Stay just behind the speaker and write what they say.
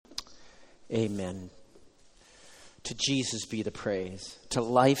Amen. To Jesus be the praise. To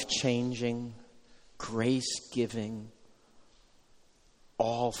life-changing, grace-giving,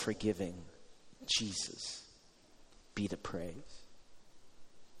 all-forgiving Jesus be the praise.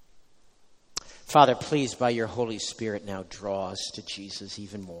 Father, please, by your Holy Spirit, now draw us to Jesus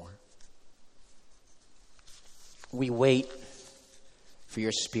even more. We wait for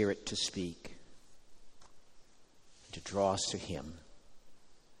your Spirit to speak, to draw us to him,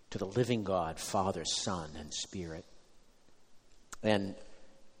 to the living God, Father, Son, and Spirit. And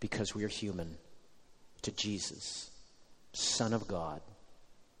because we are human, to Jesus, Son of God,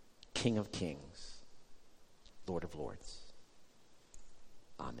 King of Kings, Lord of Lords.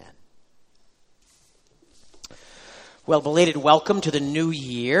 Amen. Well, belated welcome to the new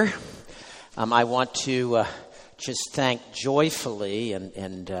year. I want to just thank joyfully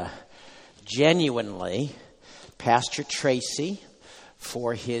and genuinely Pastor Tracy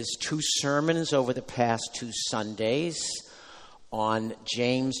for his 2 sermons over the past 2 Sundays on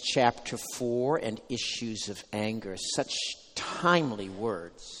James chapter 4 and issues of anger. Such timely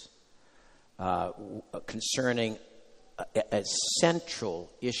words concerning a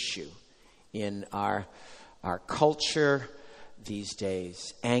central issue in our culture these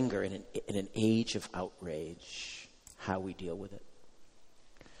days, anger in an age of outrage, how we deal with it.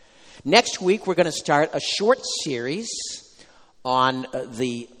 Next week, we're going to start a short series on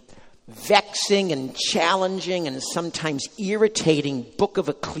the vexing and challenging and sometimes irritating book of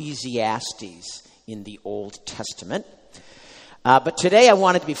Ecclesiastes in the Old Testament. But today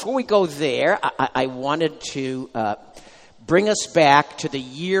before we go there, I wanted to bring us back to the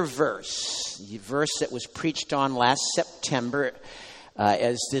year verse, the verse that was preached on last September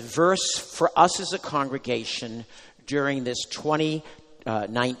as the verse for us as a congregation during this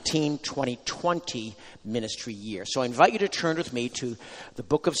 2019-2020 ministry year. So I invite you to turn with me to the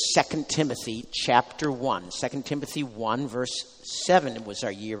book of 2 Timothy, chapter 1. 2 Timothy 1, verse 7 is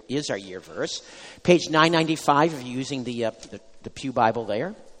our year verse. Page 995 if you're using the Pew Bible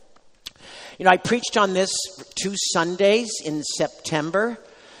there. You know, I preached on this 2 Sundays in September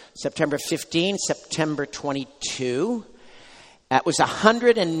 15, September 22. It was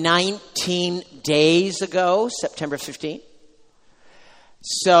 119 days ago, September 15.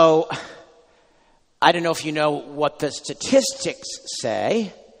 So, I don't know if you know what the statistics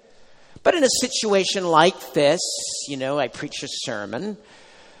say, but in a situation like this, you know, I preach a sermon,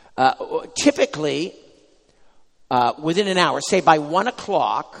 typically within an hour, say by 1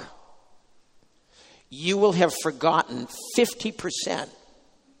 o'clock, you will have forgotten 50%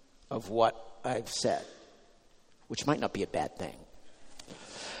 of what I've said, which might not be a bad thing.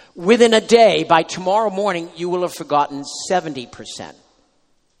 Within a day, by tomorrow morning, you will have forgotten 70%.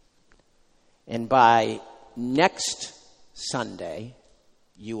 And by next Sunday,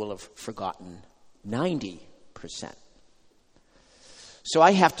 you will have forgotten 90%. So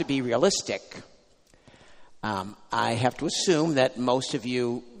I have to be realistic. I have to assume that most of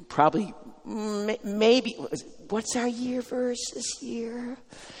you probably, maybe, what's our year verse this year?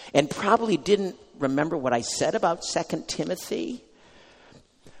 And probably didn't remember what I said about 2 Timothy.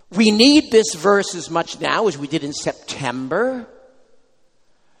 We need this verse as much now as we did in September.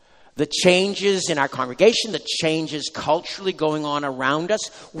 The changes in our congregation, the changes culturally going on around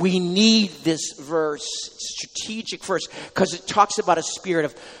us. We need this verse, strategic verse, because it talks about a spirit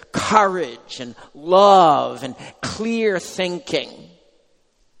of courage and love and clear thinking.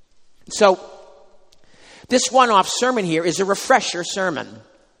 So, this one-off sermon here is a refresher sermon.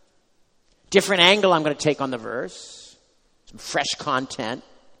 Different angle I'm going to take on the verse. Some fresh content.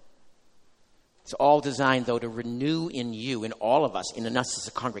 It's all designed, though, to renew in you, in all of us, in us as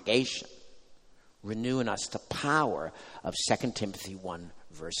a congregation, renew in us the power of 2 Timothy 1,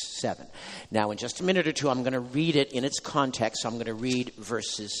 verse 7. Now, in just a minute or two, I'm going to read it in its context. So I'm going to read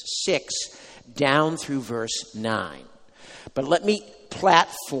verses 6 down through verse 9. But let me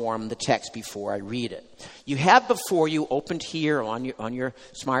platform the text before I read it. You have before you, opened here on your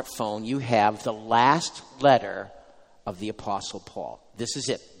smartphone, you have the last letter of the Apostle Paul. This is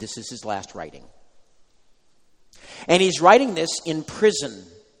it. This is his last writing. And he's writing this in prison.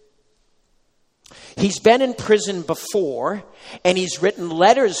 He's been in prison before, and he's written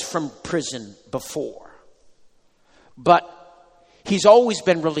letters from prison before. But he's always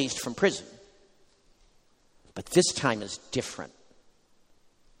been released from prison. But this time is different.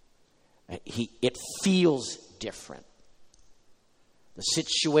 It feels different. The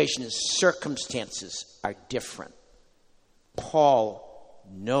situation, his circumstances are different. Paul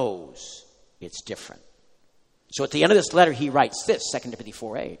knows it's different. So at the end of this letter, he writes this, 2 Timothy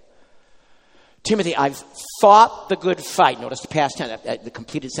 4:8. Timothy, I've fought the good fight. Notice the past tense, the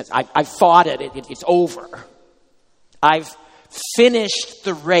completed sense. I've fought it. It's over. I've finished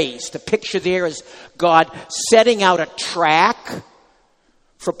the race. The picture there is God setting out a track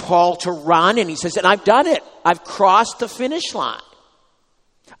for Paul to run. And he says, and I've done it. I've crossed the finish line.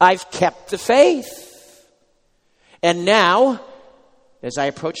 I've kept the faith. And now, as I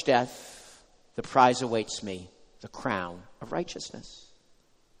approach death, the prize awaits me, the crown of righteousness.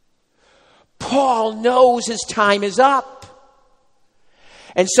 Paul knows his time is up.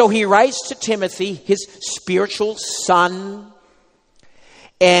 And so he writes to Timothy, his spiritual son,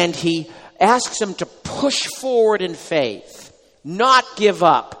 and he asks him to push forward in faith, not give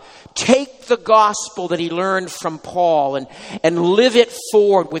up. Take the gospel that he learned from Paul and live it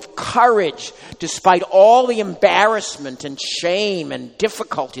forward with courage, despite all the embarrassment and shame and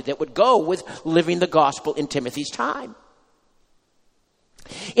difficulty that would go with living the gospel in Timothy's time.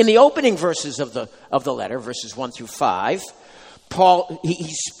 In the opening verses of the letter, verses 1 through 5, Paul, he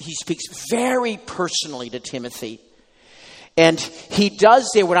speaks very personally to Timothy. And he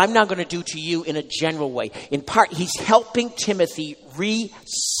does there what I'm not going to do to you in a general way. In part, he's helping Timothy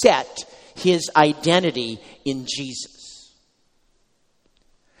reset his identity in Jesus.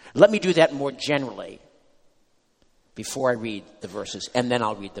 Let me do that more generally before I read the verses, and then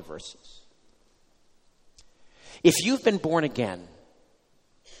I'll read the verses. If you've been born again,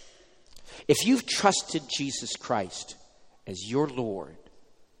 if you've trusted Jesus Christ as your Lord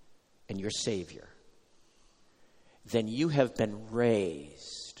and your Savior, then you have been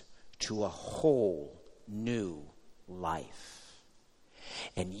raised to a whole new life.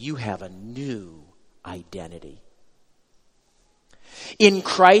 And you have a new identity. In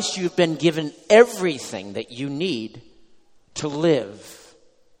Christ, you've been given everything that you need to live,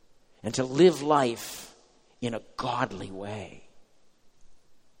 and to live life in a godly way.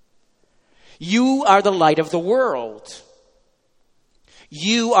 You are the light of the world.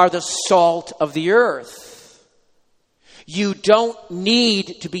 You are the salt of the earth. You don't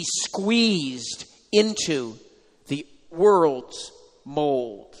need to be squeezed into the world's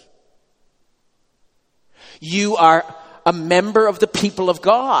mold. You are a member of the people of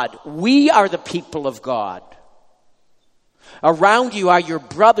God. We are the people of God. Around you are your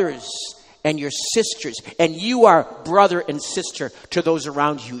brothers and your sisters, and you are brother and sister to those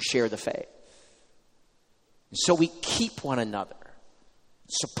around you who share the faith. So we keep one another,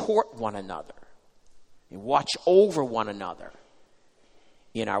 support one another, and watch over one another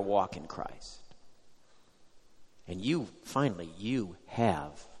in our walk in Christ. And you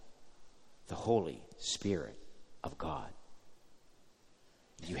have the Holy Spirit of God.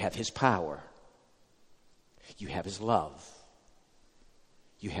 You have his power. You have his love.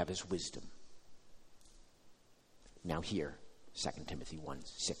 You have his wisdom. Now here, 2 Timothy 1,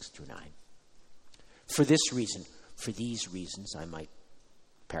 6 through 9. For these reasons, I might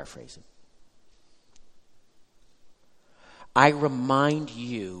paraphrase it. I remind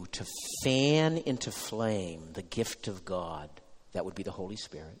you to fan into flame the gift of God, that would be the Holy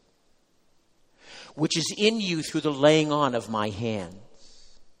Spirit, which is in you through the laying on of my hands.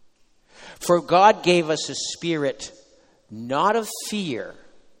 For God gave us a spirit not of fear,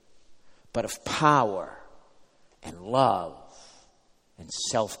 but of power and love and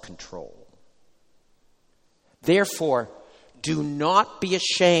self-control. Therefore, do not be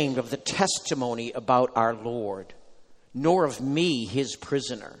ashamed of the testimony about our Lord, nor of me, his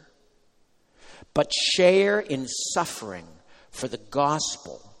prisoner, but share in suffering for the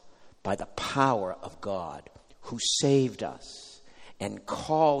gospel by the power of God, who saved us and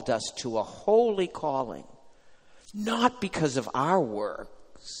called us to a holy calling, not because of our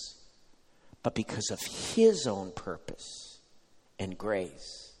works, but because of his own purpose and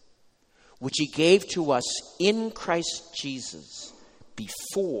grace, which he gave to us in Christ Jesus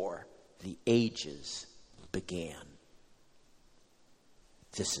before the ages began.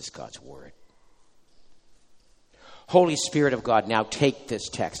 This is God's word. Holy Spirit of God, now take this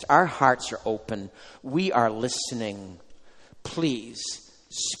text. Our hearts are open. We are listening. Please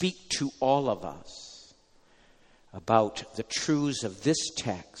speak to all of us about the truths of this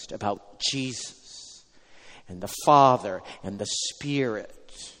text, about Jesus and the Father and the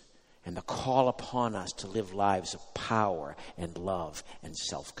Spirit, and the call upon us to live lives of power and love and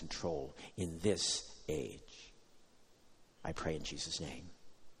self-control in this age. I pray in Jesus' name.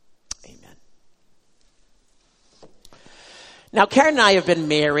 Amen. Now, Karen and I have been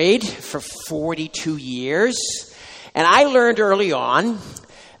married for 42 years, and I learned early on,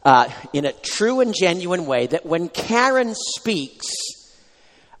 in a true and genuine way, that when Karen speaks,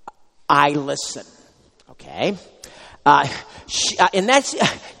 I listen. Okay? And that's,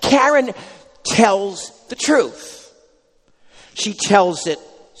 Karen tells the truth. She tells it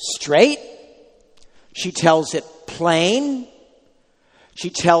straight. She tells it plain. She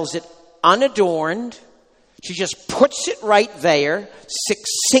tells it unadorned. She just puts it right there,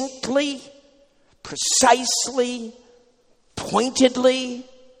 succinctly, precisely, pointedly,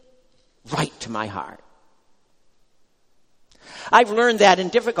 right to my heart. I've learned that in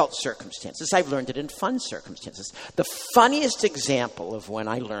difficult circumstances. I've learned it in fun circumstances. The funniest example of when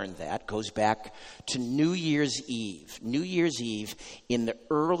I learned that goes back to New Year's Eve. New Year's Eve in the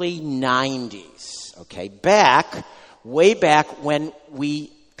early 90s. Okay, way back when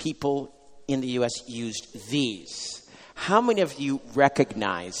we people in the U.S. used these. How many of you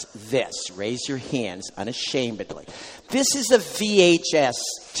recognize this? Raise your hands unashamedly. This is a VHS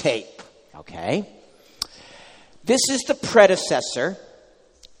tape, okay? This is the predecessor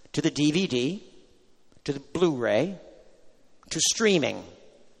to the DVD, to the Blu-ray, to streaming,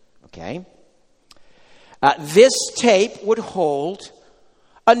 okay? This tape would hold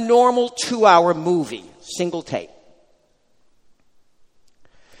a normal 2-hour movie, single tape.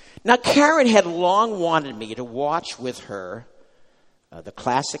 Now, Karen had long wanted me to watch with her the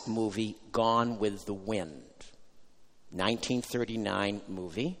classic movie Gone with the Wind, 1939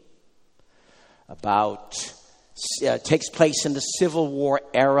 movie about... takes place in the Civil War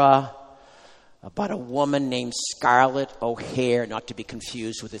era, about a woman named Scarlett O'Hare, not to be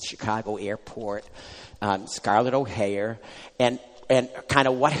confused with the Chicago airport, Scarlett O'Hare, and kind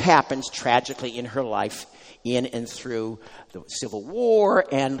of what happens tragically in her life in and through the Civil War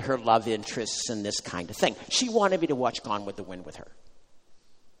and her love interests and this kind of thing. She wanted me to watch Gone with the Wind with her.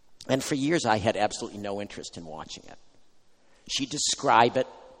 And for years I had absolutely no interest in watching it. She'd describe it,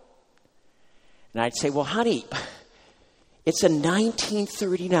 and I'd say, well, honey, it's a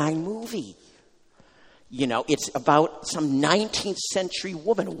 1939 movie. You know, it's about some 19th century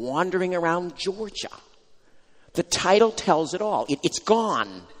woman wandering around Georgia. The title tells it all. It's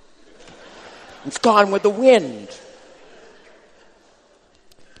gone. It's gone with the wind.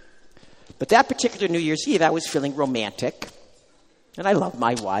 But that particular New Year's Eve, I was feeling romantic. And I love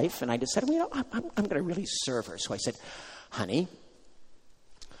my wife. And I decided, well, you know, I'm going to really serve her. So I said, honey,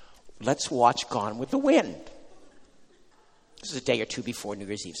 let's watch Gone with the Wind. This is a day or two before New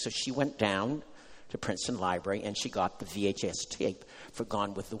Year's Eve. So she went down to Princeton Library and she got the VHS tape for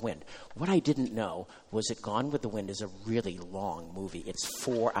Gone with the Wind. What I didn't know was that Gone with the Wind is a really long movie. It's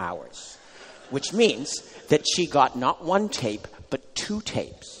 4 hours, which means that she got not one tape, but 2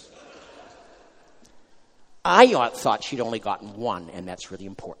 tapes. I thought she'd only gotten one, and that's really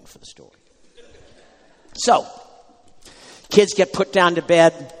important for the story. So, kids get put down to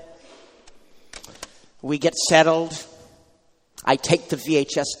bed. We get settled. I take the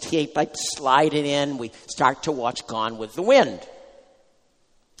VHS tape, I slide it in. We start to watch Gone with the Wind.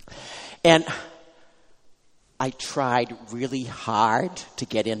 And I tried really hard to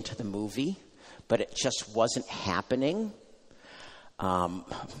get into the movie, but it just wasn't happening.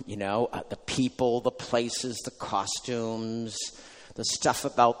 The people, the places, the costumes, the stuff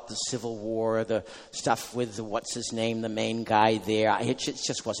about the Civil War, the stuff with the main guy there. It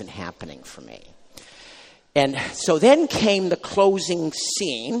just wasn't happening for me. And so then came the closing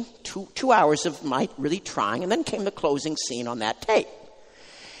scene, two hours of my really trying, and then came the closing scene on that tape.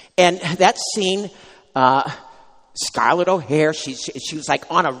 And that scene, Scarlett O'Hare, she was like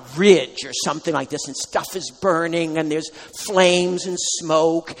on a ridge or something like this, and stuff is burning, and there's flames and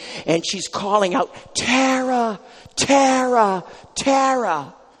smoke, and she's calling out, Tara, Tara,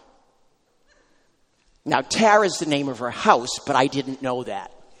 Tara. Now, Tara's the name of her house, but I didn't know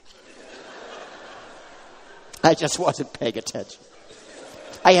that. I just wasn't paying attention.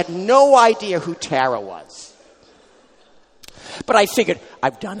 I had no idea who Tara was. But I figured,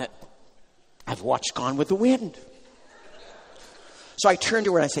 I've done it. I've watched Gone with the Wind. So I turn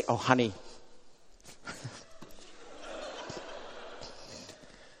to her and I say, oh, honey,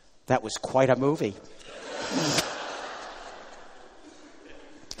 that was quite a movie.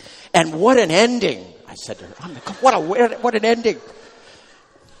 And what an ending, I said to her. Oh my God, what an ending.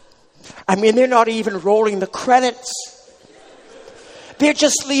 I mean, they're not even rolling the credits. They're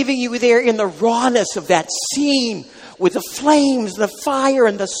just leaving you there in the rawness of that scene with the flames, the fire,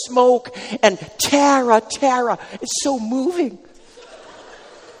 and the smoke, and Tara, Tara. It's so moving.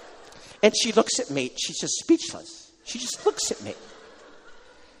 And she looks at me. She's just speechless. She just looks at me.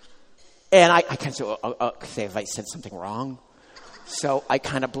 And I kind of say, have I said something wrong? So I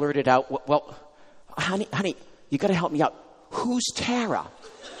kind of blurted out, well, honey, you got to help me out. Who's Tara?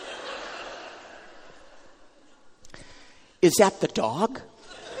 Is that the dog?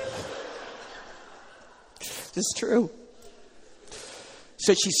 This is true.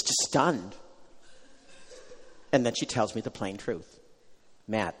 So she's just stunned. And then she tells me the plain truth.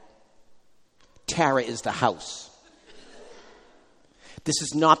 Matt, Tara is the house. This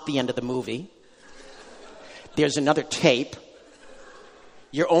is not the end of the movie. There's another tape.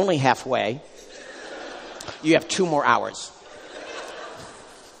 You're only halfway. You have 2 more hours.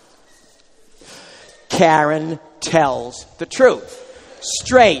 Karen tells the truth.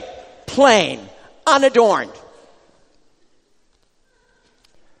 Straight, plain, unadorned.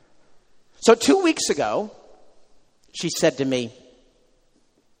 So 2 weeks ago, she said to me,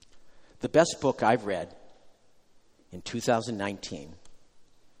 the best book I've read in 2019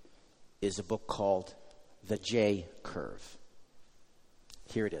 is a book called The J Curve.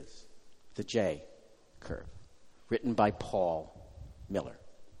 Here it is, The J Curve, written by Paul Miller.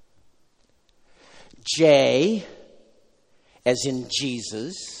 J, as in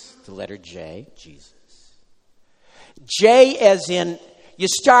Jesus, the letter J, Jesus. J as in, you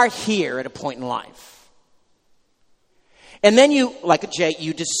start here at a point in life. And then you, like a J,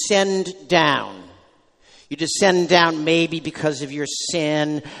 you descend down. You descend down maybe because of your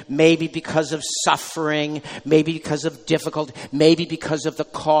sin, maybe because of suffering, maybe because of difficulty, maybe because of the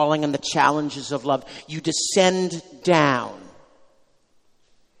calling and the challenges of love. You descend down.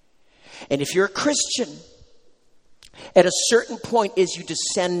 And if you're a Christian, at a certain point as you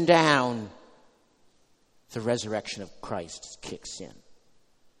descend down, the resurrection of Christ kicks in.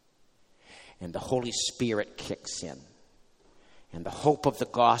 And the Holy Spirit kicks in. And the hope of the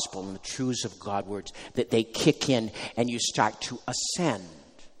gospel and the truths of God's words, that they kick in and you start to ascend.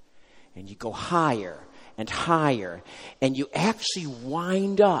 And you go higher and higher. And you actually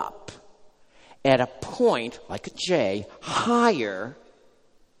wind up at a point, like a J, higher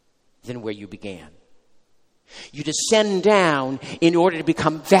than where you began. You descend down in order to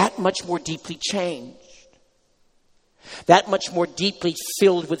become that much more deeply changed. That much more deeply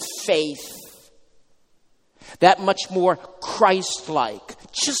filled with faith. That much more Christ-like,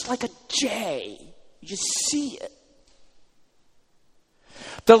 just like a J. You just see it.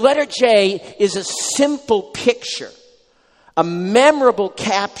 The letter J is a simple picture, a memorable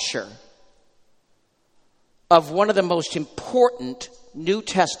capture of one of the most important New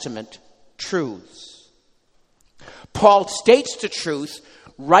Testament truths. Paul states the truth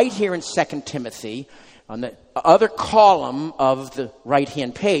right here in 2 Timothy on the other column of the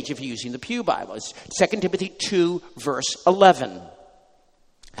right-hand page if you're using the Pew Bible. It's 2 Timothy 2, verse 11.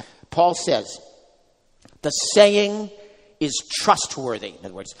 Paul says, the saying is trustworthy. In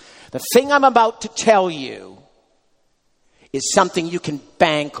other words, the thing I'm about to tell you is something you can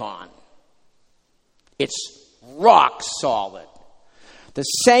bank on. It's rock solid. The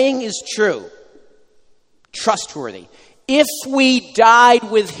saying is true, trustworthy. If we died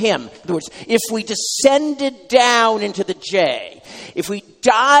with him, in other words, if we descended down into the J, if we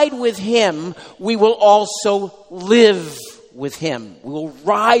died with him, we will also live with him. We will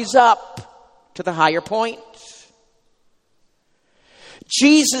rise up to the higher point.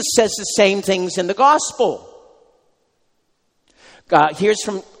 Jesus says the same things in the gospel. Here's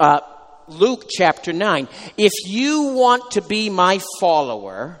from Luke chapter 9. If you want to be my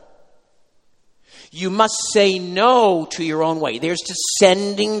follower, you must say no to your own way. There's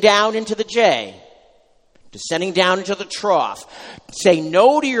descending down into the J. Descending down into the trough. Say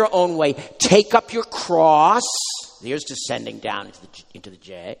no to your own way. Take up your cross. There's descending down into the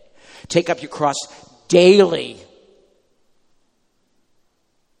J. Take up your cross daily.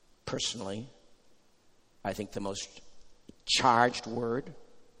 Personally, I think the most charged word,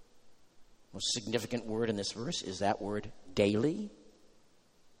 most significant word in this verse is that word daily.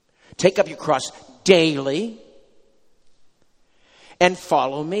 Take up your cross daily and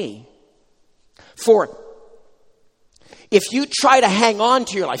follow me. For if you try to hang on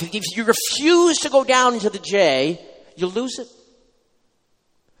to your life, if you refuse to go down into the J, you'll lose it.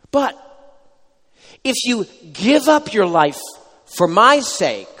 But if you give up your life for my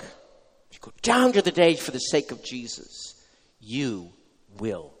sake, if you go down to the J for the sake of Jesus, you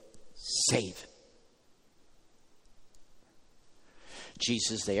will save it.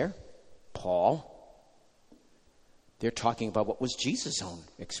 Jesus there, Paul, they're talking about what was Jesus' own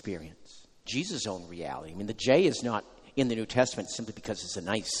experience, Jesus' own reality. I mean, the J is not in the New Testament simply because it's a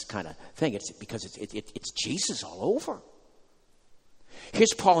nice kind of thing. It's because it's Jesus all over.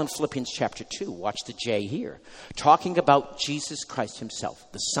 Here's Paul in Philippians chapter 2. Watch the J here. Talking about Jesus Christ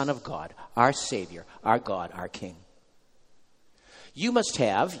himself, the Son of God, our Savior, our God, our King. You must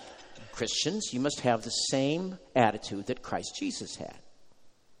have, Christians, you must have the same attitude that Christ Jesus had.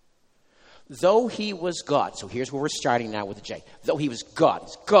 Though he was God. So here's where we're starting now with the J. Though he was God.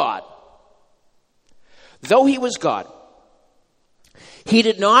 He's God. Though he was God, he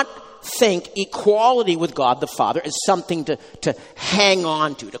did not think equality with God the Father as something to hang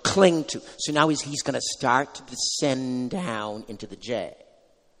on to cling to. So now he's going to start to descend down into the J.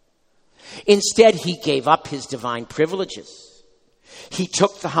 Instead, he gave up his divine privileges. He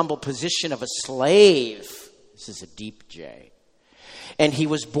took the humble position of a slave. This is a deep J. And he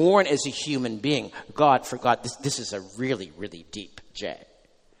was born as a human being. For God, this is a really, really deep J.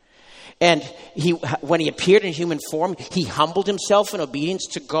 And when he appeared in human form, he humbled himself in obedience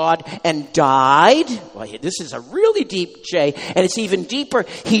to God and died. Well, this is a really deep J, and it's even deeper.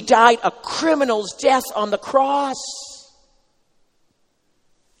 He died a criminal's death on the cross.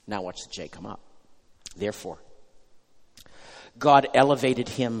 Now watch the J come up. Therefore, God elevated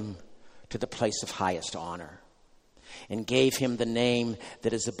him to the place of highest honor and gave him the name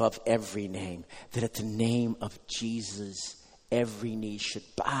that is above every name, that at the name of Jesus every knee should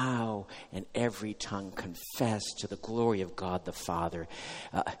bow and every tongue confess to the glory of God the Father.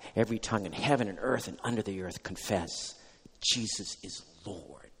 Every tongue in heaven and earth and under the earth confess Jesus is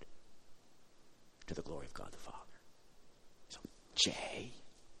Lord, to the glory of God the Father. So, J.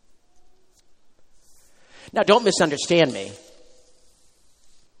 Now, don't misunderstand me.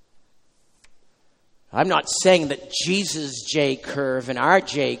 I'm not saying that Jesus' J curve and our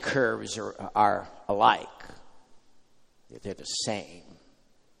J curves are alike. They're the same.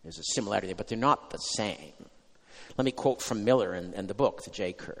 There's a similarity there, but they're not the same. Let me quote from Miller and the book, The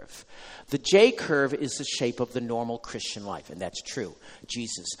J Curve. The J curve is the shape of the normal Christian life, and that's true.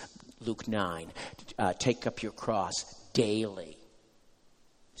 Jesus, Luke 9, take up your cross daily.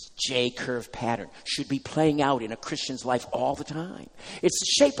 This J curve pattern should be playing out in a Christian's life all the time. It's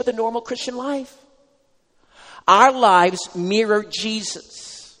the shape of the normal Christian life. Our lives mirror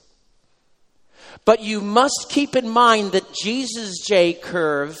Jesus. But you must keep in mind that Jesus' J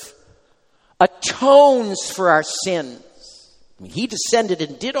curve atones for our sins. I mean, he descended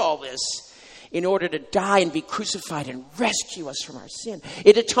and did all this in order to die and be crucified and rescue us from our sin.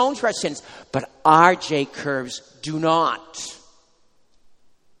 It atones for our sins, but our J curves do not.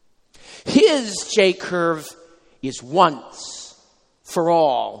 His J curve is once for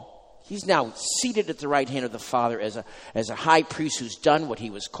all. He's now seated at the right hand of the Father as a high priest who's done what he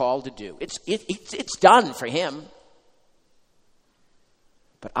was called to do. It's done for him.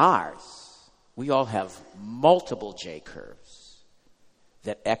 But ours, we all have multiple J curves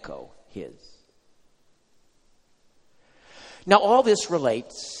that echo his. Now, all this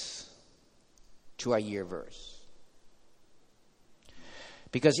relates to our year verse.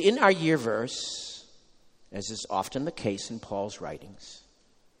 Because in our year verse, as is often the case in Paul's writings,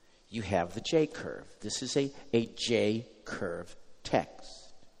 you have the J curve. This is a J curve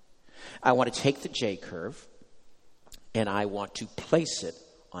text. I want to take the J curve and I want to place it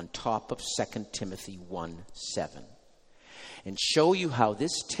on top of 2 Timothy 1:7 and show you how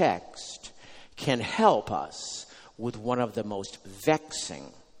this text can help us with one of the most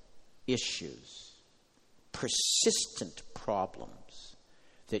vexing issues, persistent problems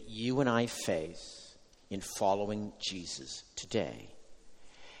that you and I face in following Jesus today.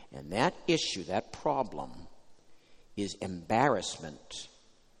 And that issue, that problem, is embarrassment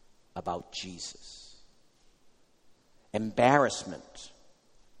about Jesus. Embarrassment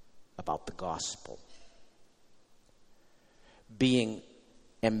about the gospel. Being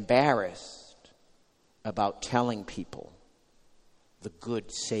embarrassed about telling people the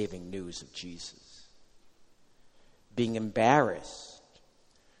good saving news of Jesus. Being embarrassed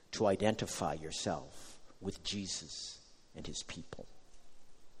to identify yourself with Jesus and his people.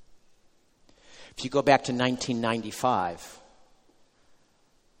 If you go back to 1995,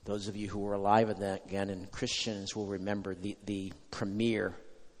 those of you who were alive again and Christians will remember the premier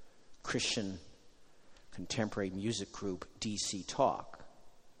Christian contemporary music group DC Talk.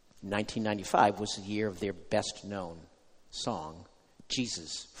 1995 was the year of their best known song,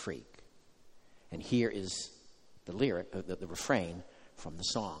 Jesus Freak. And here is the lyric, the refrain from the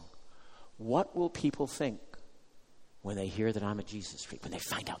song. What will people think when they hear that I'm a Jesus freak, when they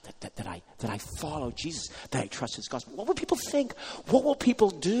find out that I follow Jesus, that I trust his gospel? What will people think? What will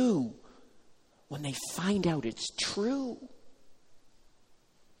people do when they find out it's true?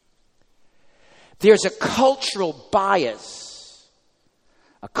 There's a cultural bias,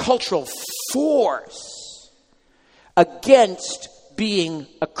 a cultural force against being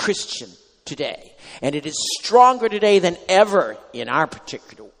a Christian today. And it is stronger today than ever in our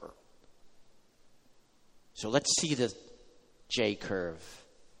particular world. So let's see the J curve,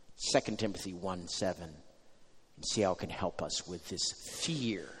 2 Timothy 1:7, and see how it can help us with this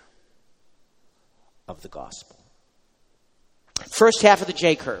fear of the gospel. First half of the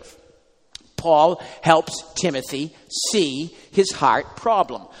J curve. Paul helps Timothy see his heart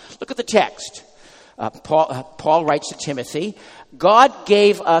problem. Look at the text. Paul writes to Timothy, God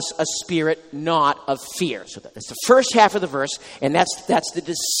gave us a spirit not of fear. So that's the first half of the verse, and that's the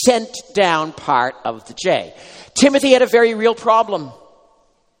descent down part of the J. Timothy had a very real problem.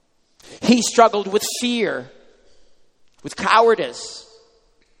 He struggled with fear, with cowardice.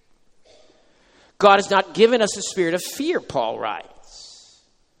 God has not given us a spirit of fear, Paul writes.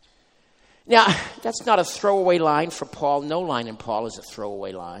 Now, that's not a throwaway line for Paul. No line in Paul is a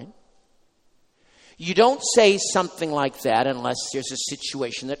throwaway line. You don't say something like that unless there's a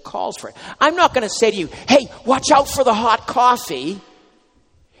situation that calls for it. I'm not going to say to you, hey, watch out for the hot coffee,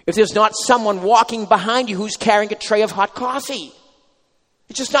 if there's not someone walking behind you who's carrying a tray of hot coffee.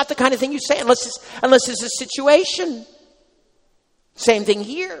 It's just not the kind of thing you say unless it's a situation. Same thing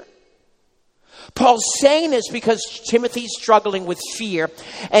here. Paul's saying this because Timothy's struggling with fear,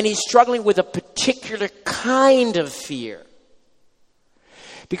 and he's struggling with a particular kind of fear.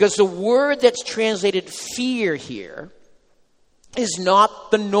 Because the word that's translated fear here is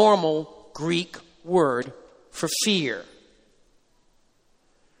not the normal Greek word for fear.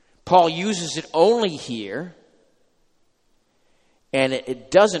 Paul uses it only here, and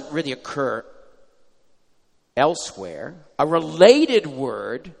it doesn't really occur elsewhere. A related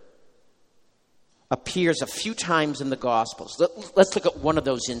word appears a few times in the Gospels. Let's look at one of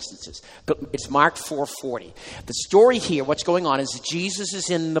those instances. It's Mark 4:40. The story here, what's going on, is Jesus is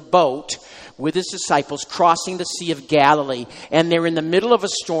in the boat with his disciples crossing the Sea of Galilee, and they're in the middle of a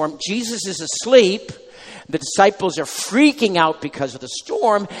storm. Jesus is asleep. The disciples are freaking out because of the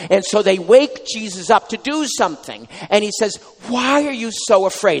storm, and so they wake Jesus up to do something. And he says, why are you so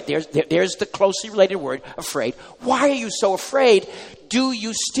afraid? There's the closely related word, afraid. Why are you so afraid? Do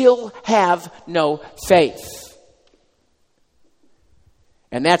you still have no faith?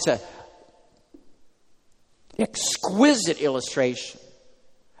 And that's an exquisite illustration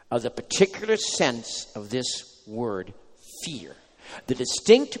of the particular sense of this word, fear. The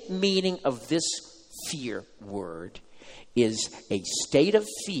distinct meaning of this fear word is a state of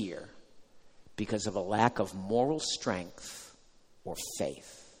fear because of a lack of moral strength or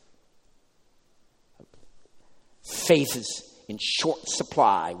faith. Faith is in short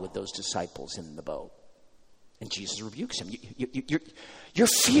supply with those disciples in the boat. And Jesus rebukes him. You're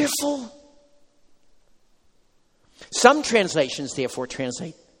fearful. Some translations, therefore,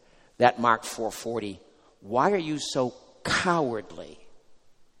 translate that Mark 4:40. Why are you so cowardly?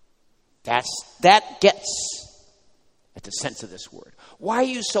 That gets at the sense of this word. Why are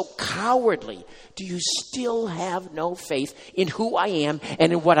you so cowardly? Do you still have no faith in who I am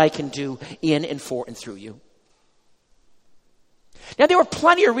and in what I can do in and for and through you? Now, there were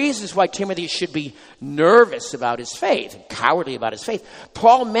plenty of reasons why Timothy should be nervous about his faith and cowardly about his faith.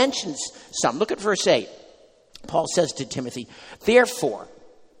 Paul mentions some. Look at verse 8. Paul says to Timothy, therefore,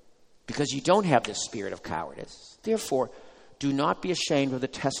 because you don't have this spirit of cowardice, therefore, do not be ashamed of the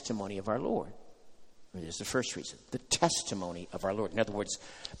testimony of our Lord. There's the first reason. The testimony of our Lord. In other words,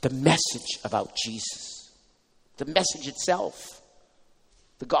 the message about Jesus. The message itself.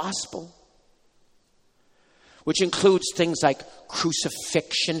 The gospel. Which includes things like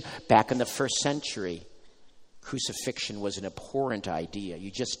crucifixion. Back in the first century, crucifixion was an abhorrent idea.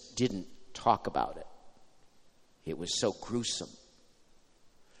 You just didn't talk about it. It was so gruesome.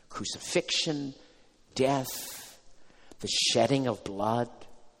 Crucifixion, death, the shedding of blood,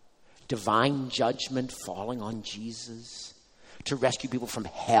 divine judgment falling on Jesus to rescue people from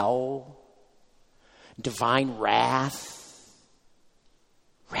hell, divine wrath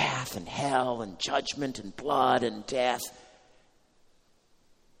and hell and judgment and blood and death.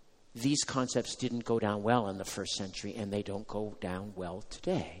 These concepts didn't go down well in the first century, and they don't go down well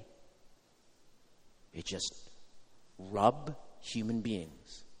today. It just rub human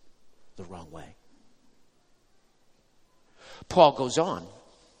beings the wrong way. Paul goes on,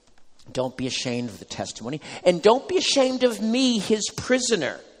 don't be ashamed of the testimony, and don't be ashamed of me, his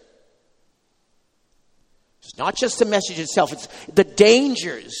prisoner. It's not just the message itself, it's the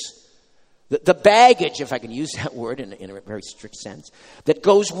dangers, the baggage, if I can use that word in a very strict sense, that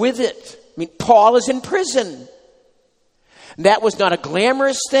goes with it. I mean, Paul is in prison. That was not a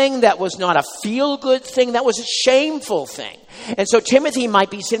glamorous thing. That was not a feel-good thing. That was a shameful thing. And so Timothy might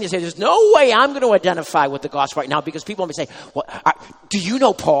be sitting there saying, there's no way I'm going to identify with the gospel right now, because people might say, well, do you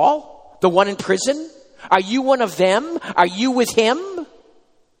know Paul, the one in prison? Are you one of them? Are you with him?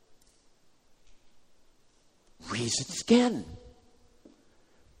 Reasons again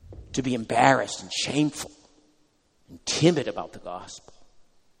to be embarrassed and shameful and timid about the gospel.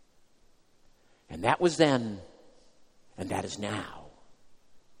 And that was then, and that is now.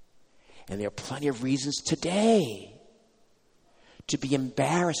 And there are plenty of reasons today to be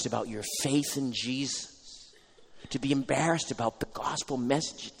embarrassed about your faith in Jesus, to be embarrassed about the gospel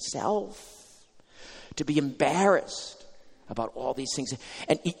message itself, to be embarrassed about all these things.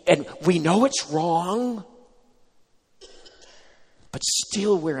 And we know it's wrong, but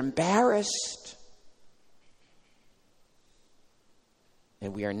still we're embarrassed.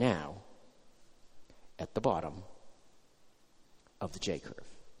 And we are now at the bottom of the J-curve.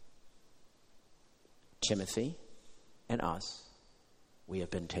 Timothy and us, we have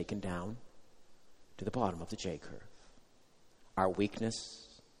been taken down to the bottom of the J-curve. Our weakness,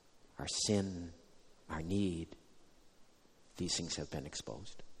 our sin, our need, these things have been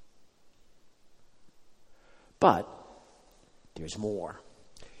exposed. But there's more.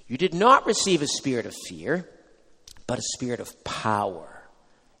 You did not receive a spirit of fear, but a spirit of power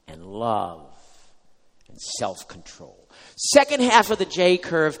and love and self-control. Second half of the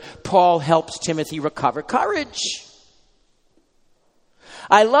J-curve, Paul helps Timothy recover courage.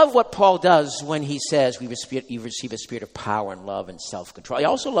 I love what Paul does when he says you receive a spirit of power and love and self-control. I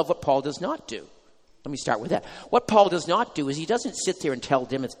also love what Paul does not do. Let me start with that. What Paul does not do is he doesn't sit there and tell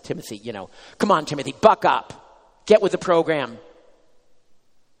Timothy, come on, Timothy, buck up. Get with the program.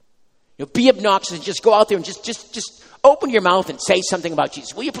 Be obnoxious and just go out there and just open your mouth and say something about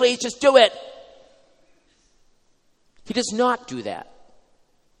Jesus. Will you please just do it? He does not do that.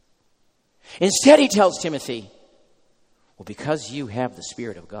 Instead, he tells Timothy, well, because you have the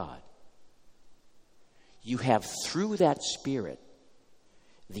Spirit of God, you have through that Spirit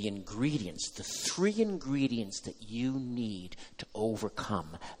the ingredients, the 3 ingredients that you need to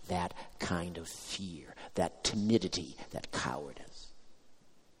overcome that kind of fear, that timidity, that cowardice.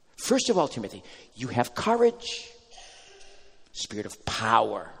 First of all, Timothy, you have courage, spirit of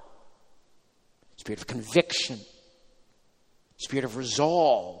power, spirit of conviction, spirit of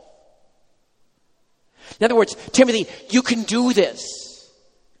resolve. In other words, Timothy, you can do this.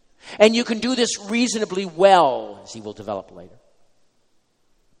 And you can do this reasonably well, as he will develop later.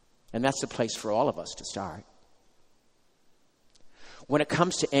 And that's the place for all of us to start. When it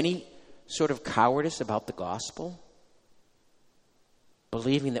comes to any sort of cowardice about the gospel,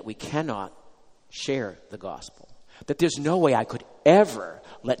 believing that we cannot share the gospel, that there's no way I could ever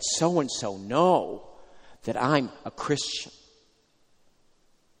let so-and-so know that I'm a Christian.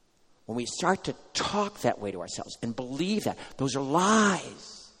 When we start to talk that way to ourselves and believe that, those are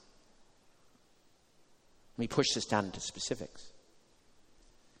lies. Let me push this down into specifics.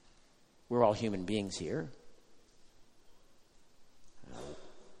 We're all human beings here.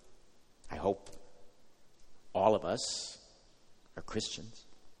 I hope all of us are Christians.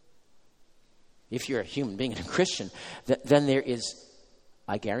 If you're a human being and a Christian, then there is,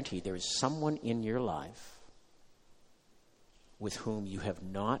 I guarantee, there is someone in your life with whom you have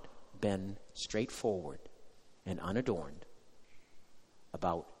not been straightforward and unadorned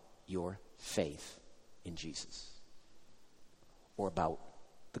about your faith in Jesus or about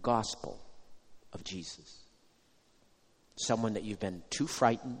the gospel of Jesus. Someone that you've been too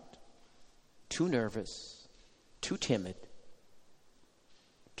frightened, too nervous, too timid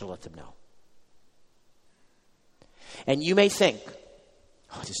to let them know. And you may think,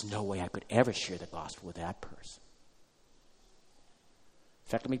 there's no way I could ever share the gospel with that person.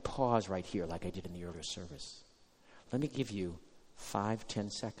 In fact, let me pause right here like I did in the earlier service. Let me give you 5-10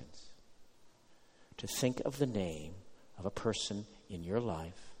 seconds to think of the name of a person in your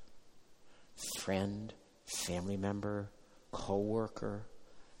life, friend, family member, co-worker,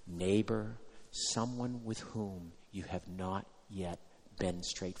 neighbor, someone with whom you have not yet been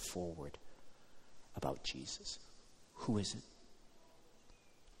straightforward about Jesus. Who is it?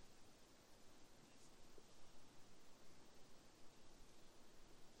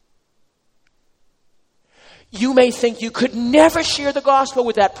 You may think you could never share the gospel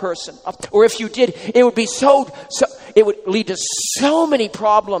with that person. Or if you did, it would be it would lead to so many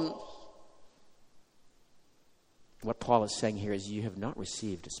problems. What Paul is saying here is you have not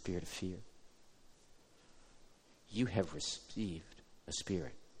received a spirit of fear. You have received a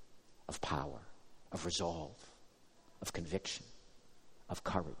spirit of power, of resolve, of conviction, of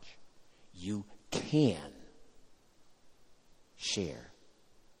courage. You can share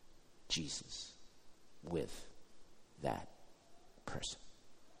Jesus with that person.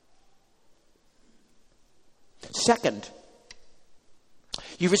 Second,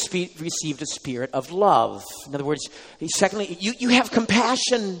 you've received a spirit of love. In other words, secondly, you have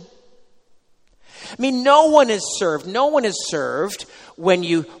compassion. I mean, no one is served when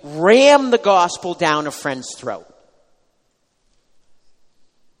you ram the gospel down a friend's throat.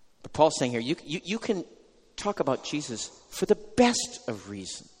 But Paul's saying here, you can talk about Jesus for the best of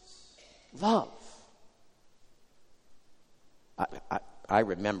reasons. love. I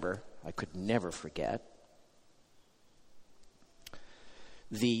remember, I could never forget,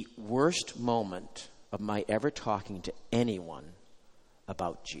 the worst moment of my ever talking to anyone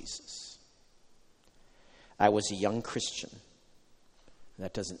about Jesus. I was a young Christian.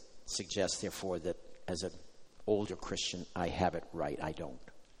 That doesn't suggest, therefore, that as an older Christian, I have it right. I don't.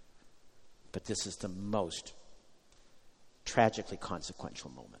 But this is the most tragically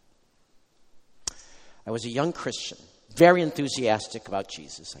consequential moment. I was a young Christian, very enthusiastic about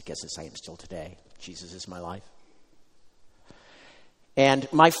Jesus. I guess as I am still today. Jesus is my life. And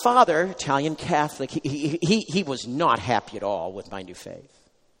my father, Italian Catholic, he was not happy at all with my new faith.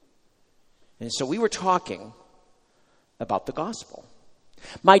 And so we were talking about the gospel.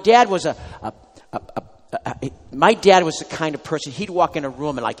 My dad was the kind of person, he'd walk in a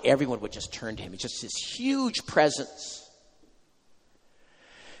room and like everyone would just turn to him. He's just this huge presence.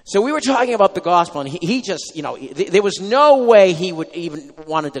 So we were talking about the gospel, and he just, there was no way he would even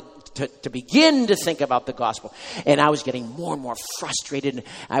wanted to begin to think about the gospel. And I was getting more and more frustrated. And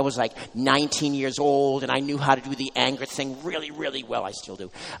I was like 19 years old, and I knew how to do the anger thing really, really well. I still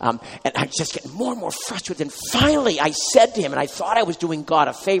do. And I was just getting more and more frustrated. And finally, I said to him, and I thought I was doing God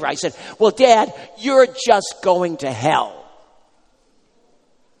a favor. I said, "Well, Dad, you're just going to hell."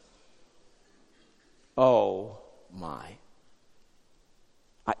 Oh, my.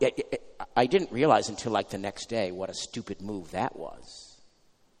 I didn't realize until like the next day what a stupid move that was.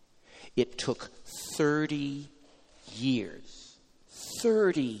 It took 30 years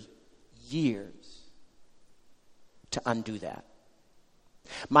to undo that.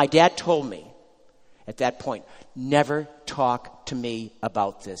 My dad told me at that point, never talk to me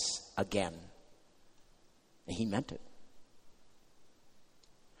about this again. And he meant it.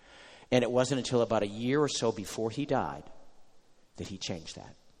 And it wasn't until about a year or so before he died that he changed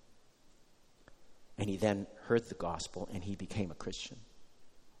that. And he then heard the gospel and he became a Christian.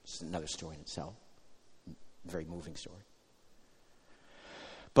 It's another story in itself. Very moving story.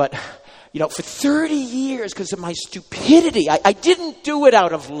 But, for 30 years, because of my stupidity, I didn't do it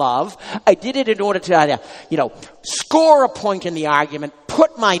out of love. I did it in order to, score a point in the argument,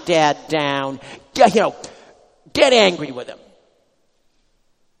 put my dad down, get angry with him.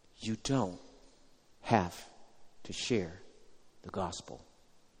 You don't have to share the gospel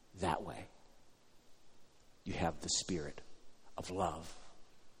that way. You have the spirit of love.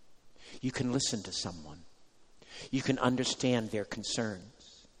 You can listen to someone. You can understand their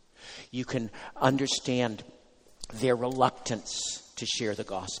concerns. You can understand their reluctance to share the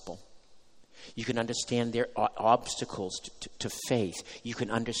gospel. You can understand their obstacles to faith. You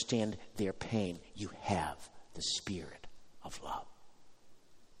can understand their pain. You have the spirit of love.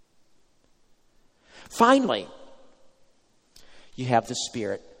 Finally, you have the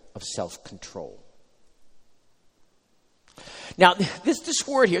spirit of self-control. Now, this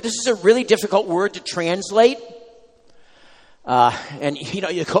word here, this is a really difficult word to translate. And,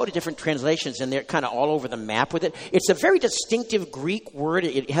 you go to different translations and they're kind of all over the map with it. It's a very distinctive Greek word.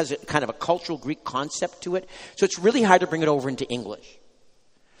 It has a kind of a cultural Greek concept to it. So it's really hard to bring it over into English.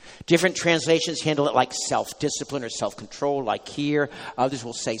 Different translations handle it like self-discipline or self-control, like here. Others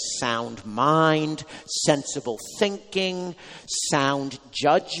will say sound mind, sensible thinking, sound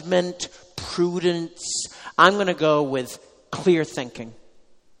judgment, prudence. I'm going to go with clear thinking.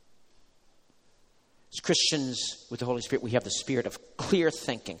 As Christians with the Holy Spirit, we have the spirit of clear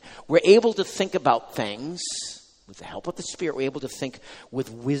thinking. We're able to think about things with the help of the Spirit. We're able to think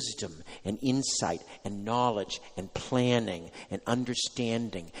with wisdom and insight and knowledge and planning and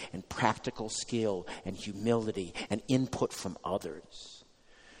understanding and practical skill and humility and input from others.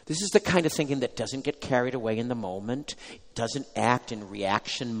 This is the kind of thinking that doesn't get carried away in the moment, doesn't act in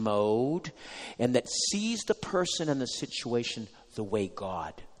reaction mode, and that sees the person and the situation the way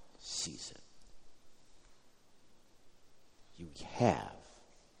God sees it. You have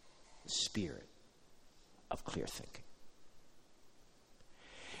the spirit of clear thinking.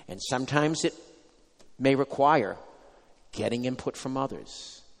 And sometimes it may require getting input from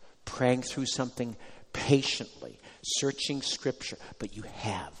others, praying through something patiently, searching Scripture, but you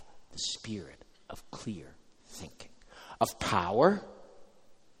have the spirit of clear thinking, of power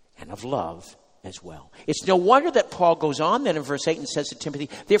and of love as well. It's no wonder that Paul goes on then in verse 8 and says to Timothy,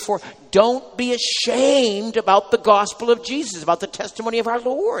 therefore, don't be ashamed about the gospel of Jesus, about the testimony of our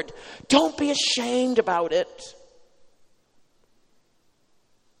Lord. Don't be ashamed about it.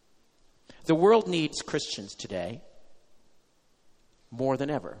 The world needs Christians today more than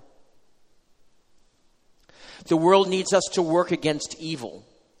ever. The world needs us to work against evil,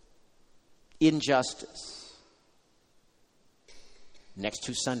 injustice, Next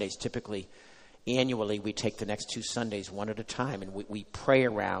 2 Sundays, typically, annually, we take the next 2 Sundays one at a time, and we pray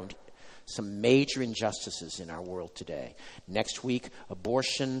around some major injustices in our world today. Next week,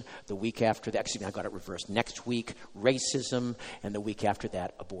 abortion. The week after that, actually, I got it reversed. Next week, racism, and the week after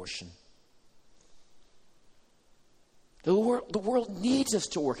that, abortion. The world needs us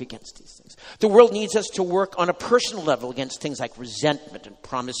to work against these things. The world needs us to work on a personal level against things like resentment and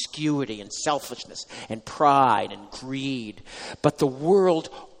promiscuity and selfishness and pride and greed. But the world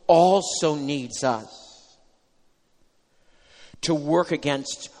also needs us to work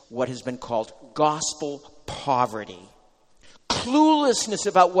against what has been called gospel poverty. Cluelessness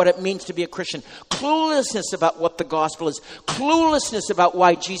about what it means to be a Christian. Cluelessness about what the gospel is. Cluelessness about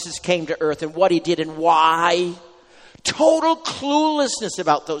why Jesus came to earth and what he did and why. Total cluelessness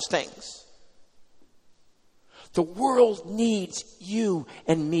about those things. The world needs you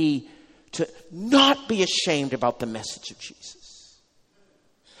and me to not be ashamed about the message of Jesus.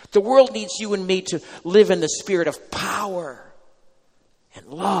 The world needs you and me to live in the spirit of power and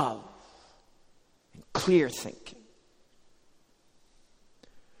love and clear thinking.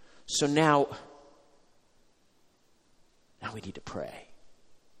 So now we need to pray.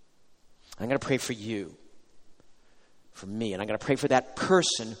 I'm going to pray for you. For me, and I'm going to pray for that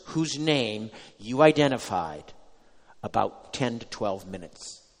person whose name you identified about 10 to 12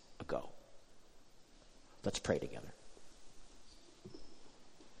 minutes ago. Let's pray together.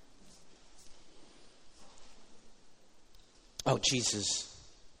 Oh, Jesus,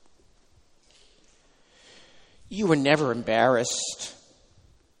 you were never embarrassed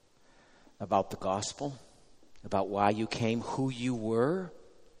about the gospel, about why you came, who you were,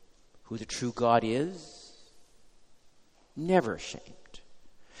 who the true God is. Never ashamed.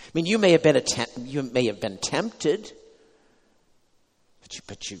 I mean, you may have been tempted,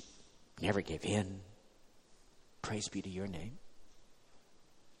 but you never gave in. Praise be to your name.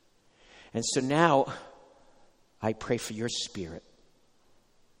 And so now I pray for your spirit,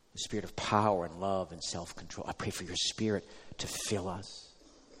 the spirit of power and love and self-control. I pray for your spirit to fill us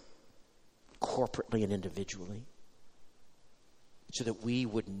corporately and individually so that we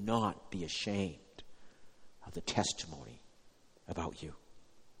would not be ashamed of the testimony about you.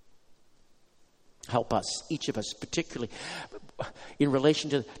 Help us, each of us, particularly in relation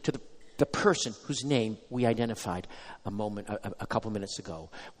to the person whose name we identified a couple minutes ago.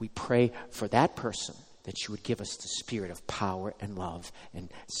 We pray for that person that you would give us the spirit of power and love and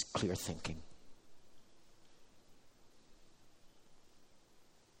clear thinking.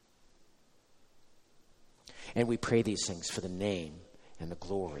 And we pray these things for the name and the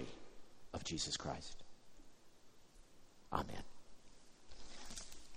glory of Jesus Christ. Amen.